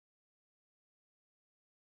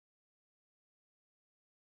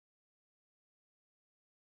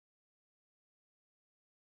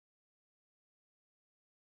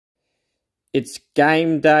It's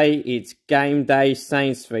game day. It's game day.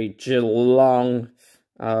 Saints v Geelong.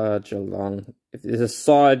 Geelong. If there's a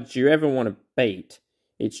side you ever want to beat,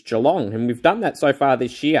 it's Geelong. And we've done that so far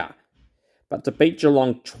this year. But to beat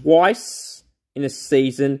Geelong twice in a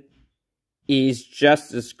season is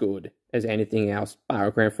just as good as anything else. Bar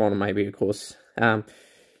a grand final, maybe, of course.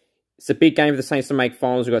 It's a big game for the Saints to make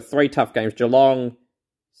finals. We've got 3 tough games. Geelong,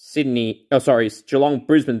 Geelong,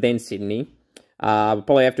 Brisbane, then Sydney. We'll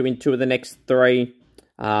probably have to win 2 of the next 3.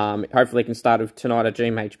 Hopefully, can start with tonight at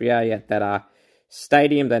GMHBA at that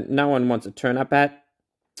stadium that no one wants to turn up at.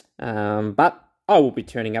 But I will be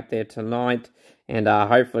turning up there tonight. And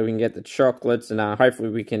hopefully, we can get the chocolates. And hopefully,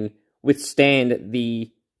 we can withstand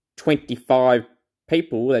the 25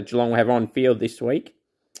 people that Geelong will have on field this week.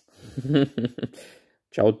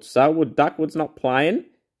 Joel Duckwood's not playing.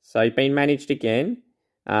 So he's been managed again.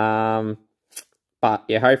 But,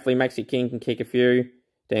 yeah, hopefully Maxi King can kick a few.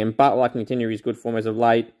 Dan Butler can continue his good form as of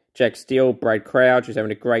late. Jack Steele, Brad Crouch, who's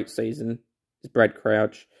having a great season. It's Brad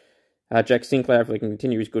Crouch. Jack Sinclair hopefully can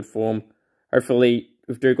continue his good form. Hopefully,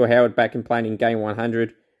 with Dougal Howard back and playing in Game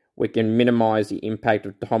 100, we can minimise the impact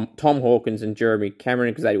of Tom Hawkins and Jeremy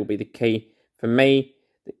Cameron, because that will be the key for me.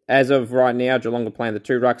 As of right now, Geelong are playing the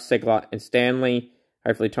 2 rucks, Segler and Stanley.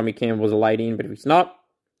 Hopefully, Tommy Campbell's a late in, but if he's not,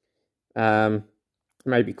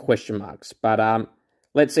 maybe question marks. But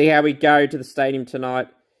let's see how we go to the stadium tonight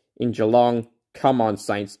in Geelong. Come on,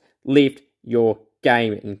 Saints. Lift your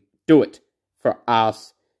game and do it for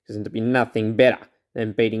us. Because there'll be nothing better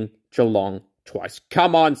than beating Geelong twice.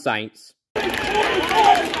 Come on, Saints.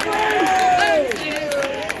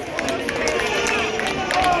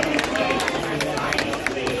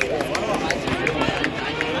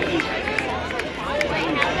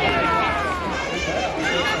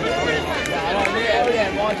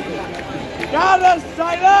 Got us,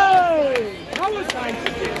 Sailor! Come on, Saints!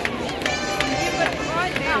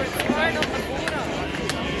 Right now, it's right on the border.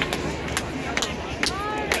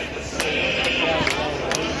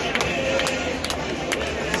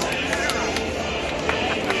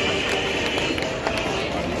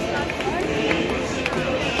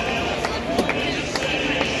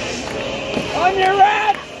 On your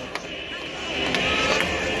rats!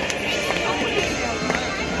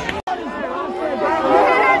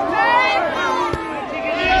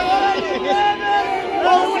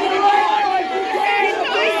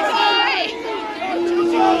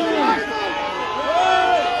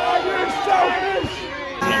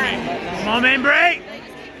 Come on, man, break!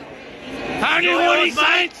 How do you want it,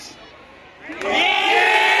 Saints?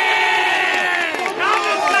 Yeah! Come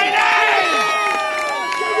on, Saints!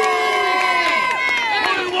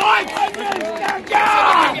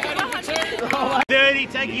 Go! 30,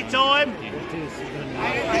 take your time.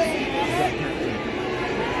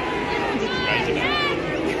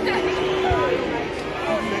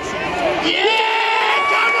 Yeah!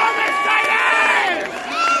 Come on, Mercedes!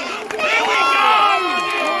 Here we go!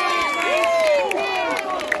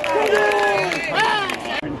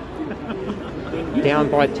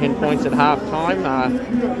 Down by 10 points at half-time.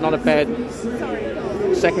 Not a bad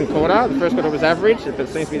second quarter. The first quarter was average, but it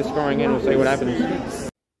seems to be the scoring end. We'll see what happens.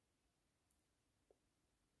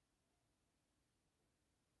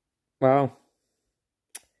 Well,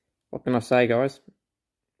 what can I say, guys?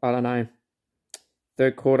 I don't know.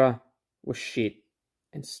 Third quarter was shit.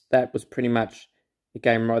 And that was pretty much the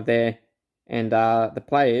game right there. And the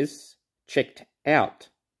players checked out.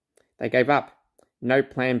 They gave up. No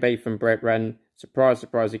plan B from Brett Radden. Surprise,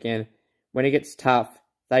 surprise again. When it gets tough,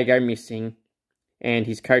 they go missing. And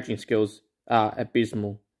his coaching skills are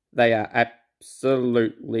abysmal. They are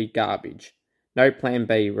absolutely garbage. No plan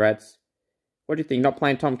B, Rats. What do you think? Not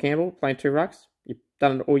playing Tom Campbell? Playing 2 rucks? You've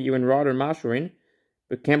done it all you and Ryder and Marshall in.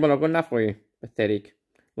 But Campbell not good enough for you. Pathetic.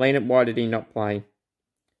 Leonard, why did he not play?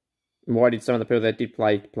 And why did some of the people that did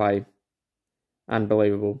play?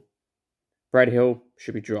 Unbelievable. Brad Hill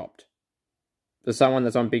should be dropped. For someone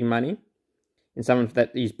that's on big money, and someone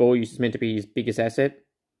that his ball use is meant to be his biggest asset,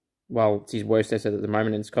 well, it's his worst asset at the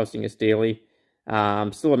moment, and it's costing us dearly.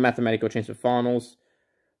 Still a mathematical chance for finals.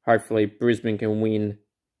 Hopefully Brisbane can win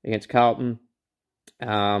against Carlton,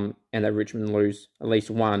 and that Richmond lose at least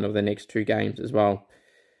one of the next 2 games as well.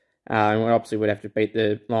 And we obviously would have to beat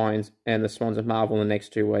the Lions and the Swans of Marvel in the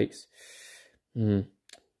next 2 weeks.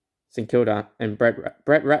 St Kilda and Brett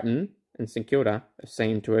Ratton and St Kilda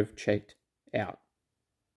seem to have checked out.